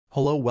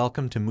Hello,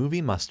 welcome to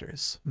Movie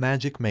Musters,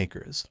 Magic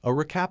Makers, a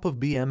recap of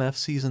BMF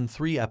Season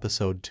 3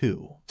 Episode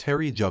 2.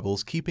 Terry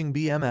juggles keeping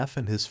BMF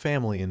and his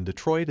family in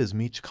Detroit as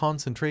Meech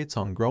concentrates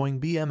on growing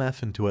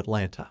BMF into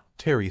Atlanta.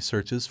 Terry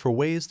searches for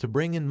ways to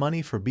bring in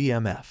money for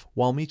BMF,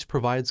 while Meech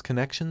provides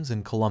connections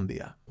in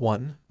Colombia.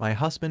 1. My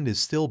husband is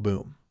still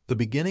boom. The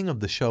beginning of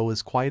the show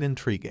is quite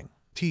intriguing.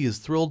 T is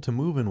thrilled to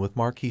move in with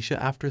Markeisha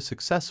after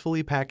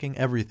successfully packing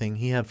everything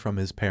he had from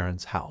his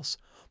parents' house,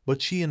 but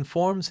she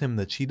informs him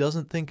that she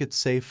doesn't think it's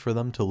safe for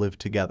them to live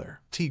together.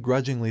 T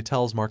grudgingly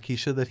tells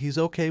Markeisha that he's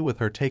okay with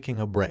her taking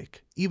a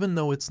break, even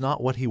though it's not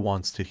what he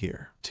wants to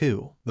hear.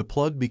 2. The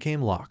plug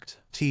became locked.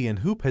 T and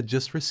Hoop had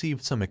just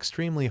received some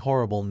extremely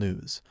horrible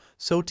news,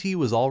 so T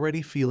was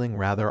already feeling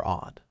rather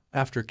odd.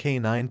 After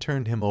K9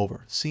 turned him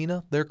over,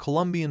 Sina, their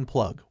Colombian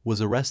plug,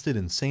 was arrested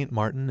in St.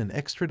 Martin and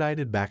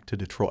extradited back to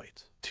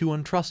Detroit. 2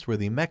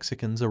 untrustworthy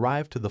Mexicans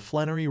arrived to the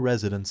Flannery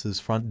residence's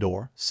front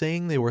door,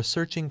 saying they were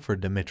searching for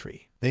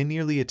Dimitri. They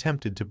nearly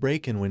attempted to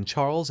break in when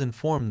Charles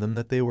informed them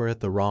that they were at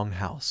the wrong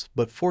house,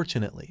 but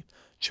fortunately,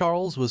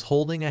 Charles was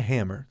holding a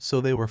hammer, so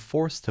they were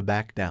forced to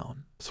back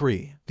down.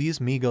 3. These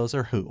Migos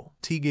are who?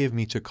 T gave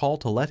Meech a call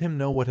to let him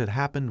know what had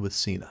happened with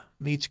Sina.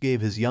 Meech gave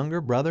his younger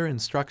brother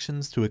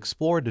instructions to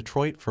explore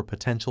Detroit for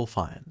potential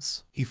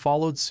finds. He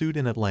followed suit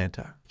in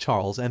Atlanta.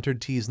 Charles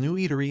entered T's new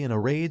eatery in a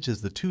rage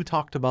as the two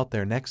talked about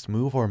their next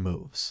move or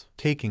moves.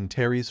 Taking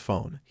Terry's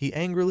phone, he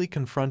angrily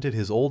confronted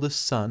his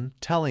oldest son,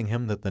 telling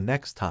him that the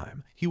next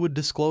time, he would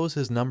disclose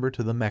his number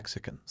to the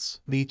Mexicans.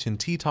 Meech and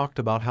T talked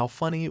about how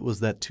funny it was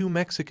that 2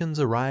 Mexicans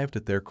arrived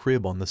at their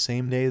crib on the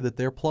same day that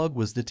their plug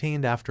was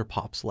detained after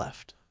Pops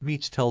left.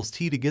 Meech tells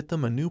T to get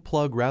them a new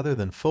plug rather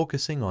than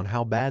focusing on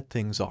how bad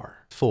things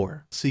are.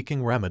 4.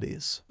 Seeking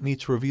remedies.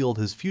 Meech revealed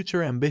his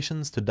future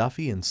ambitions to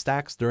Duffy and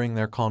Stax during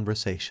their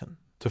conversation.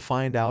 To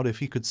find out if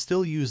he could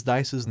still use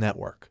Dice's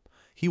network,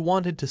 he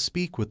wanted to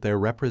speak with their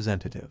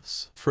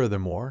representatives.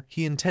 Furthermore,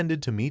 he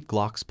intended to meet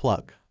Glock's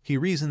plug. He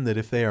reasoned that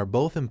if they are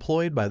both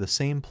employed by the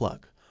same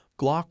plug,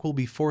 Glock will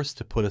be forced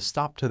to put a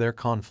stop to their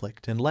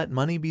conflict and let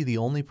money be the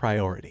only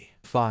priority.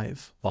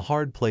 5. A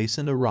hard place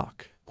in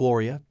Iraq.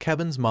 Gloria,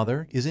 Kevin's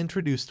mother, is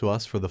introduced to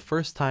us for the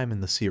first time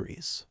in the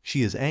series.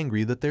 She is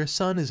angry that their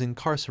son is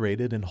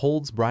incarcerated and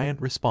holds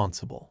Bryant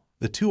responsible.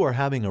 The two are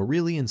having a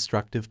really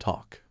instructive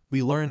talk.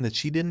 We learn that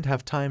she didn't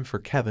have time for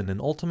Kevin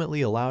and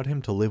ultimately allowed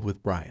him to live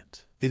with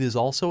Bryant. It is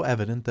also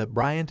evident that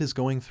Bryant is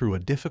going through a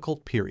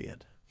difficult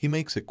period. He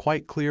makes it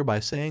quite clear by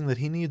saying that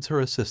he needs her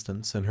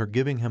assistance and her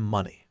giving him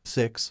money.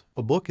 6.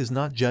 A book is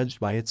not judged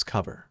by its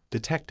cover.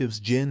 Detectives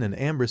Jin and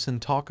Amberson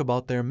talk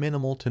about their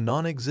minimal to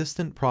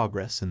non-existent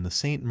progress in the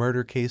Saint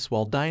murder case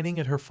while dining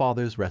at her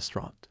father's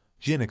restaurant.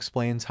 Jin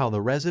explains how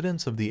the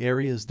residents of the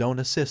areas don't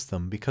assist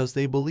them because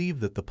they believe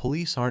that the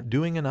police aren't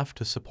doing enough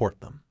to support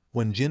them.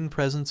 When Jin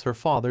presents her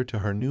father to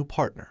her new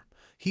partner,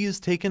 he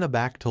is taken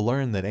aback to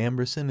learn that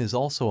Amberson is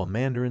also a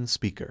Mandarin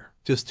speaker.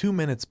 Just 2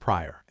 minutes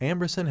prior,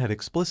 Amberson had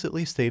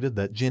explicitly stated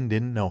that Jin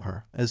didn't know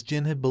her, as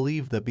Jin had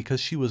believed that because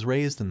she was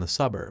raised in the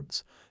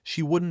suburbs,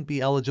 she wouldn't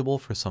be eligible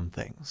for some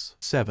things.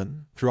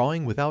 7.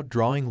 Drawing without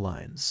drawing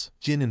lines.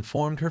 Jin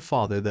informed her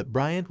father that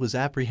Bryant was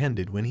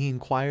apprehended when he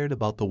inquired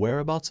about the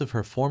whereabouts of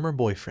her former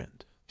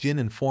boyfriend. Jin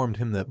informed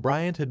him that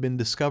Bryant had been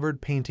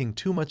discovered painting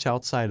too much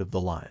outside of the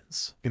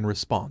lines. In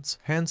response,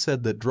 Han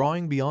said that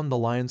drawing beyond the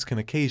lines can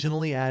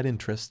occasionally add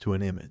interest to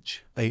an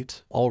image.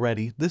 8.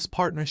 Already, this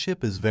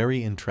partnership is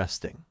very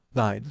interesting.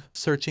 9.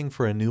 Searching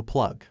for a new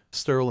plug.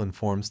 Sterl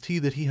informs T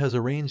that he has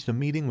arranged a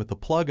meeting with the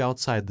plug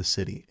outside the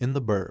city, in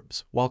the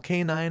burbs, while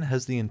K9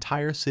 has the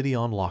entire city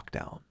on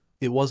lockdown.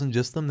 It wasn't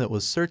just them that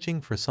was searching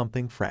for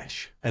something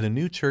fresh. At a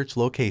new church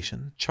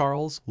location,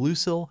 Charles,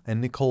 Lucille, and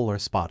Nicole are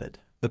spotted.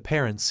 The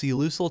parents see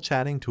Lucille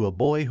chatting to a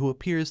boy who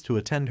appears to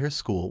attend her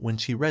school when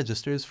she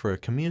registers for a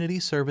community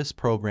service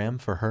program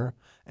for her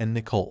and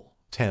Nicole.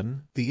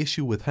 10. The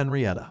issue with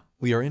Henrietta.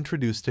 We are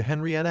introduced to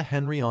Henrietta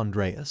Henry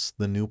Andreas,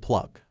 the new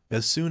plug.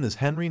 As soon as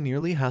Henry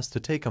nearly has to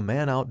take a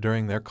man out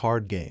during their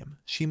card game,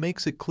 she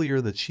makes it clear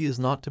that she is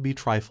not to be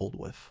trifled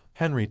with.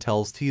 Henry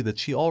tells T that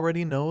she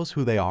already knows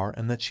who they are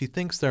and that she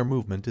thinks their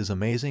movement is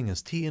amazing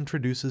as T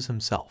introduces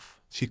himself.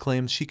 She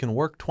claims she can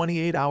work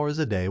 28 hours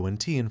a day when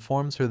T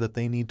informs her that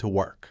they need to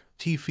work.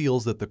 T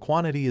feels that the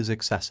quantity is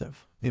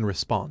excessive. In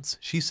response,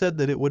 she said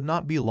that it would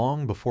not be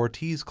long before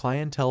T's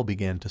clientele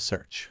began to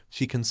search.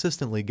 She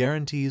consistently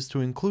guarantees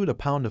to include a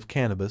pound of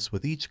cannabis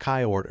with each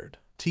Kai ordered.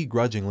 T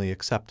grudgingly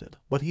accepted,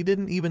 but he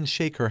didn't even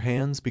shake her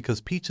hands because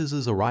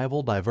Peaches'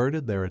 arrival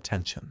diverted their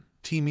attention.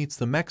 T meets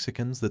the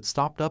Mexicans that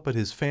stopped up at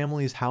his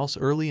family's house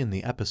early in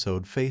the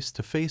episode face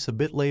to face a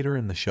bit later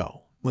in the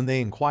show. When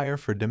they inquire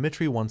for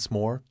Dimitri once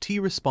more, T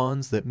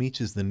responds that Meech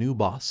is the new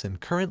boss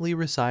and currently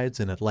resides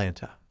in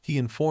Atlanta. He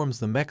informs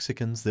the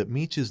Mexicans that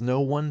Meech is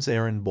no one's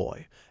errand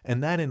boy,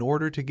 and that in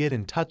order to get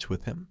in touch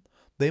with him,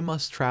 they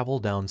must travel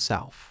down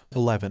south.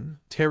 11.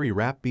 Terry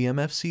wrapped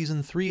BMF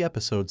Season 3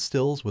 episode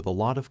stills with a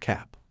lot of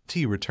cap.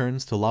 Tee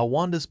returns to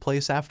Lawanda's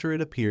place after it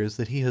appears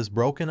that he has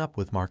broken up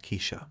with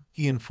Markeisha.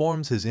 He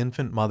informs his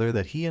infant mother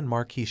that he and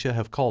Markeisha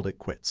have called it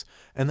quits,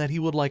 and that he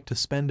would like to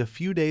spend a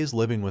few days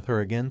living with her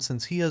again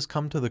since he has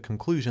come to the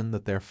conclusion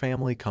that their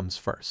family comes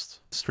first.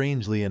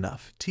 Strangely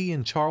enough, Tee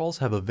and Charles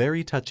have a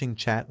very touching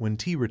chat when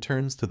Tee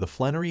returns to the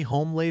Flannery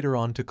home later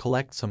on to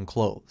collect some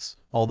clothes.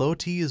 Although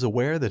Tee is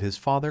aware that his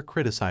father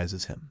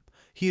criticizes him,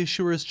 he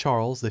assures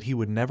Charles that he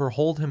would never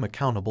hold him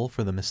accountable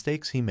for the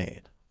mistakes he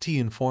made. Tee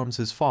informs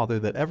his father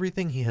that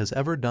everything he has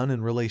ever done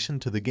in relation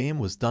to the game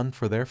was done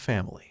for their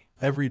family.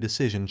 Every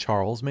decision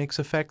Charles makes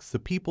affects the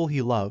people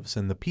he loves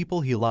and the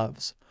people he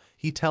loves,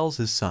 he tells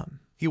his son.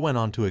 He went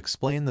on to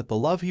explain that the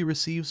love he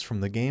receives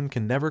from the game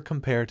can never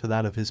compare to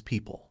that of his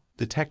people.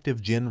 Detective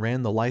Jin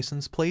ran the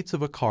license plates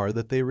of a car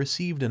that they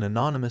received an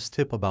anonymous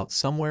tip about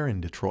somewhere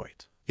in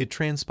Detroit. It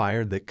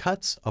transpired that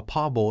Cutts, a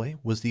pawboy,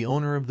 was the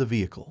owner of the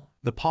vehicle.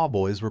 The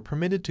pawboys were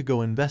permitted to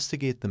go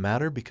investigate the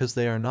matter because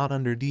they are not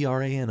under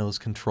DRANO's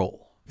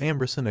control.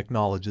 Amberson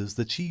acknowledges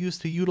that she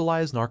used to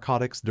utilize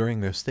narcotics during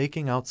their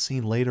staking out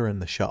scene later in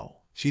the show.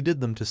 She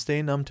did them to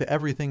stay numb to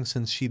everything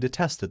since she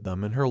detested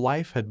them and her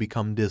life had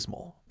become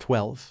dismal.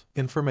 12.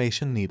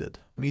 Information needed.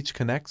 Meech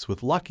connects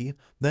with Lucky,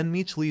 then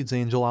Meech leads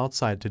Angel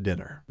outside to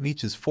dinner.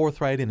 Meech is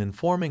forthright in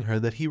informing her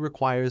that he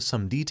requires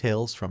some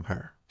details from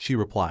her. She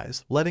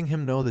replies, letting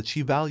him know that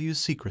she values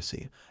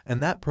secrecy,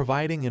 and that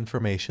providing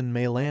information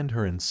may land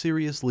her in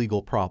serious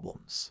legal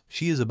problems.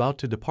 She is about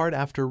to depart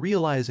after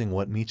realizing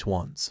what Meech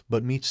wants,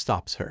 but Meech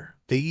stops her.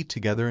 They eat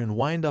together and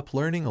wind up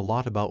learning a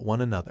lot about one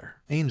another.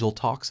 Angel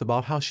talks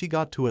about how she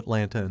got to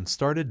Atlanta and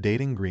started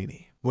dating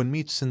Greeny. When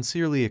Meech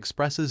sincerely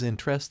expresses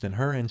interest in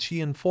her and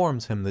she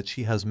informs him that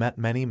she has met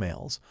many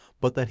males,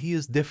 but that he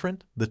is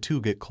different, the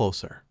two get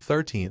closer.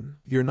 13.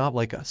 You're not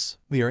like us.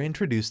 We are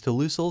introduced to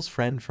Lucille's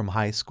friend from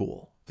high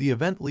school. The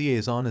event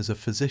liaison is a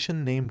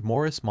physician named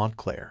Maurice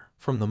Montclair.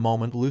 From the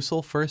moment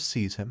Lucille first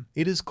sees him,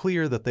 it is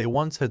clear that they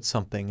once had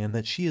something and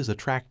that she is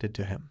attracted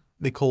to him.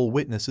 Nicole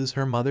witnesses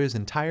her mother's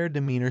entire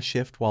demeanor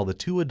shift while the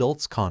two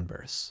adults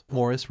converse.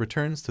 Maurice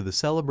returns to the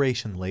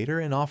celebration later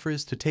and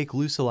offers to take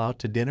Lucille out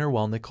to dinner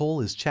while Nicole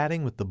is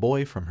chatting with the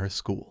boy from her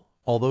school.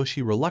 Although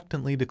she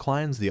reluctantly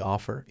declines the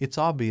offer, it's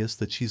obvious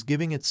that she's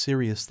giving it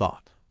serious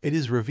thought. It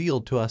is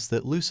revealed to us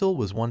that Lucille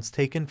was once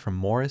taken from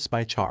Maurice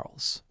by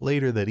Charles.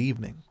 Later that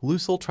evening,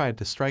 Lucille tried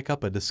to strike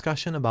up a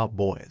discussion about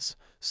boys,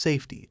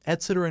 safety,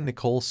 etc.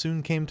 Nicole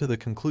soon came to the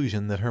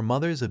conclusion that her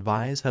mother's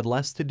advice had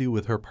less to do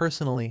with her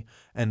personally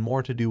and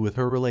more to do with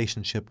her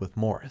relationship with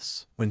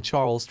Maurice. When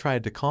Charles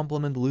tried to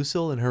compliment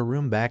Lucille in her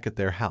room back at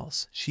their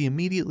house, she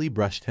immediately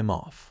brushed him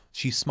off.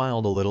 She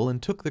smiled a little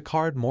and took the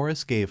card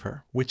Maurice gave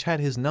her, which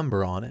had his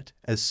number on it,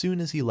 as soon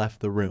as he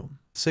left the room.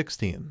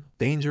 16.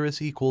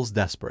 Dangerous equals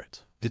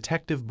desperate.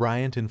 Detective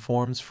Bryant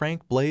informs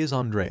Frank Blaze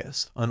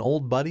Andreas, an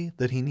old buddy,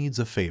 that he needs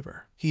a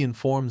favor. He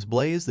informs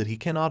Blaze that he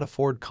cannot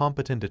afford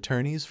competent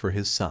attorneys for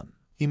his son.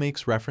 He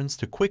makes reference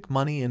to quick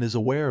money and is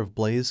aware of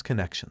Blaze's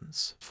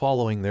connections.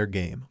 Following their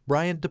game,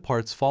 Bryant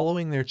departs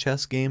following their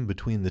chess game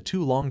between the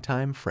two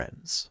longtime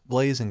friends.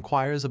 Blaze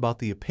inquires about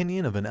the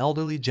opinion of an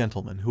elderly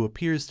gentleman who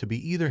appears to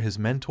be either his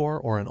mentor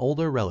or an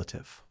older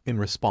relative. In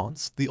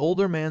response, the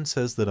older man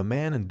says that a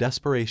man in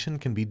desperation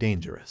can be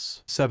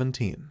dangerous.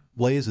 17.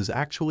 Blaze is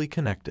actually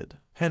connected.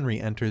 Henry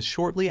enters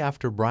shortly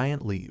after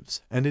Bryant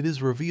leaves, and it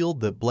is revealed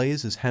that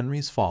Blaze is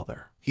Henry's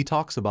father. He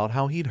talks about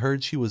how he'd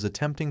heard she was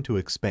attempting to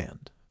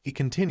expand. He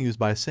continues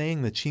by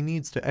saying that she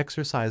needs to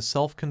exercise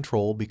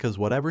self-control because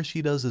whatever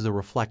she does is a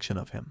reflection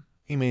of him.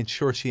 He made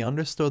sure she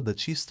understood that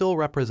she still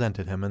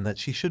represented him and that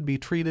she should be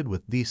treated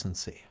with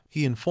decency.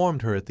 He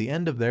informed her at the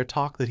end of their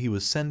talk that he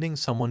was sending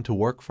someone to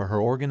work for her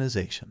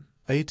organization.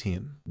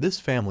 18. This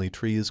family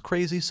tree is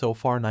crazy so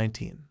far.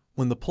 19.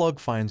 When the plug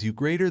finds you,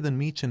 Greater than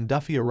Meech and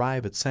Duffy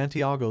arrive at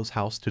Santiago's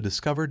house to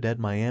discover dead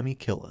Miami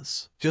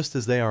killers. Just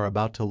as they are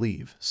about to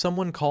leave,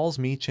 someone calls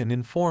Meech and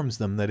informs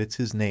them that it's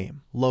his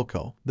name,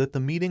 Loco, that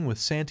the meeting with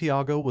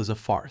Santiago was a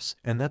farce,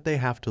 and that they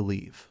have to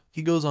leave.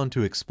 He goes on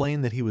to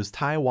explain that he was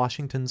Ty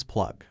Washington's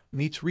plug.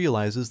 Meech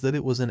realizes that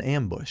it was an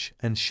ambush,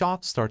 and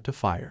shots start to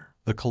fire.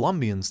 The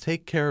Colombians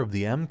take care of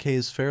the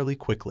MKs fairly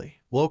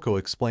quickly. Loco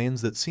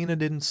explains that Sina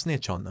didn't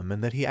snitch on them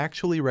and that he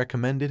actually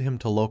recommended him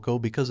to Loco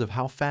because of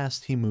how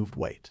fast he moved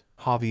weight.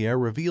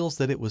 Javier reveals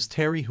that it was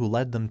Terry who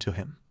led them to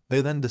him.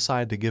 They then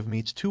decide to give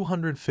Meech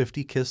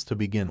 250 kiss to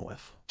begin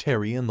with.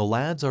 Terry and the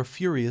lads are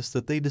furious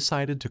that they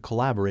decided to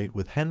collaborate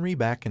with Henry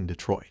back in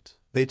Detroit.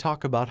 They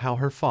talk about how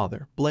her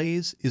father,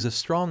 Blaze, is a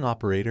strong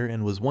operator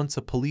and was once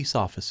a police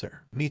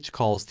officer. Meech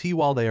calls T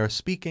while they are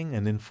speaking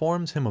and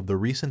informs him of the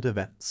recent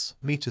events.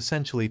 Meech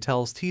essentially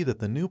tells T that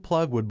the new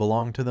plug would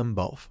belong to them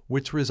both,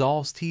 which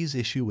resolves T's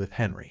issue with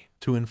Henry.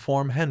 To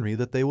inform Henry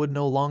that they would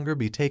no longer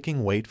be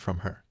taking weight from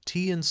her,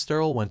 T and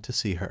Sterl went to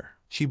see her.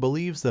 She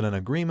believes that an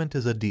agreement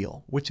is a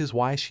deal, which is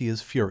why she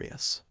is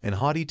furious. And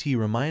Hottie T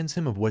reminds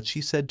him of what she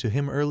said to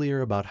him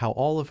earlier about how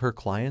all of her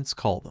clients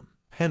call them.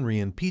 Henry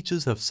and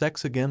Peaches have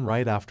sex again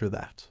right after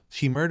that.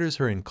 She murders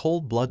her in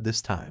cold blood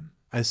this time.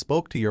 I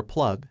spoke to your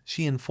plug,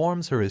 she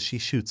informs her as she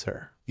shoots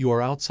her. You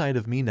are outside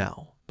of me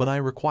now, but I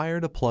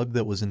required a plug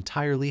that was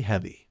entirely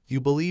heavy.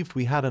 You believed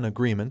we had an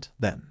agreement,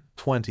 then.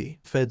 20.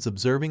 Feds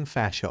observing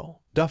Fasho.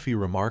 Duffy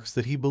remarks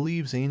that he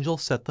believes Angel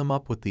set them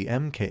up with the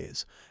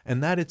MKs,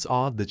 and that it's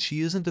odd that she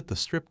isn't at the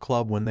strip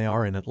club when they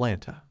are in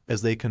Atlanta.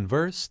 As they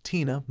converse,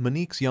 Tina,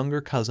 Monique's younger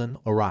cousin,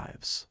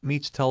 arrives.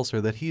 Meech tells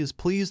her that he is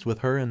pleased with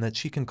her and that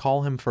she can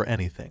call him for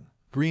anything.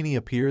 Greeny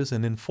appears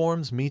and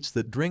informs Meech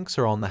that drinks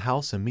are on the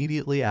house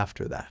immediately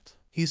after that.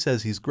 He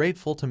says he's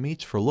grateful to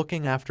Meech for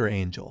looking after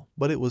Angel,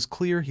 but it was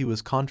clear he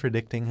was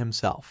contradicting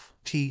himself.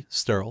 T,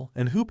 Sterl,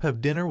 and Hoop have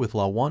dinner with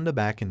LaWanda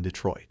back in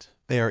Detroit.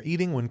 They are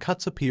eating when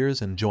Cuts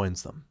appears and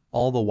joins them.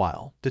 All the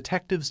while,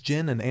 detectives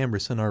Jin and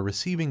Amberson are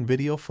receiving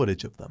video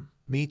footage of them.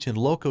 Meech and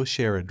Loco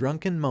share a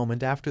drunken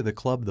moment after the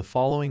club the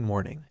following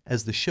morning,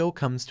 as the show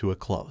comes to a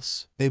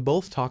close. They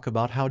both talk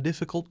about how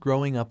difficult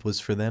growing up was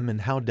for them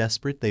and how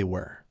desperate they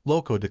were.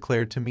 Loco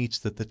declared to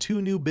Meech that the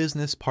two new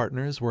business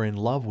partners were in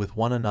love with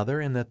one another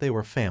and that they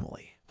were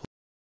family.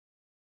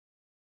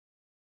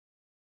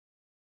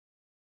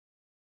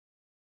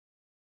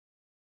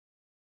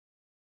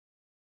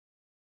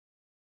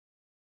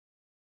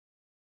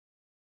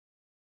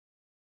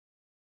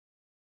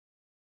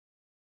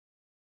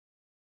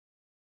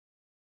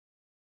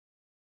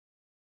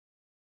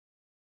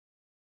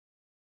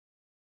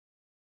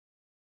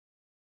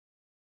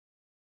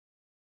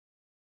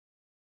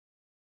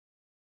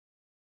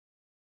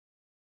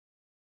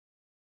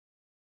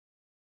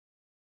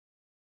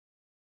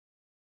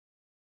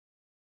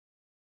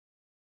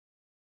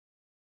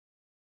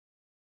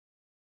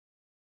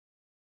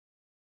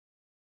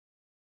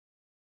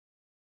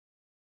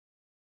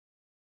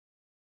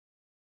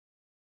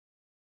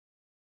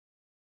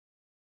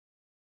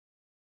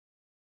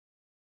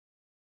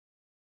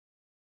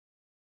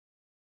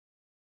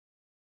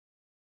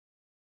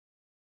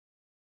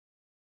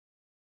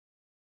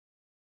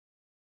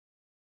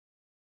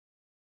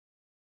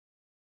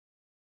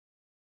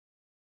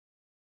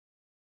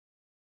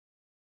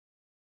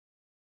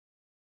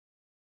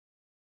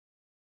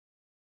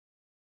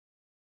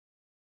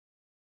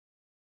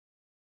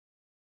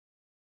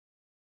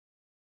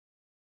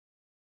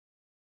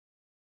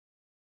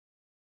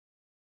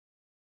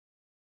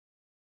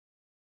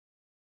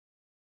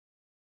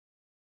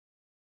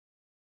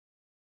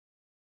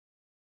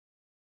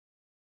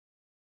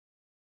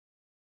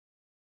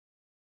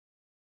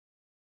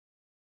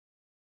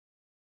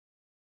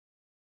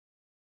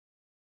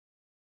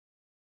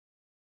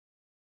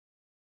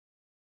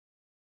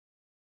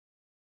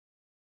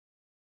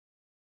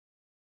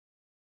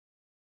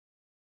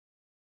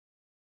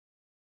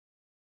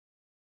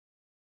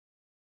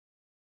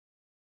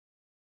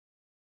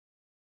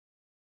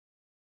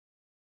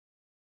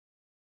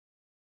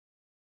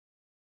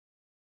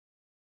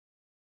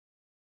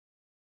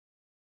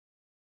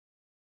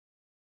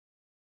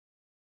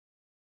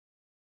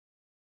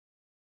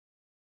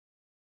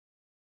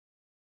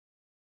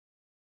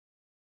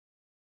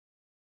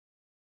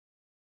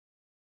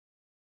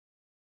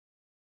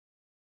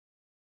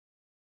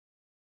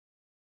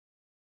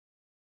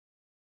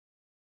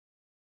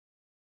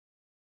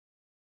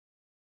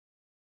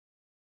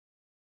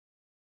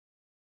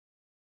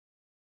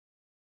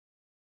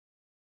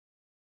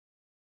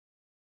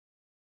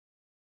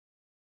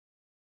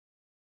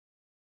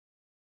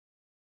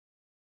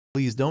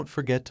 Please don't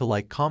forget to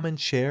like, comment,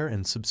 share,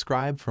 and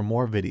subscribe for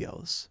more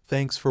videos.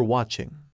 Thanks for watching.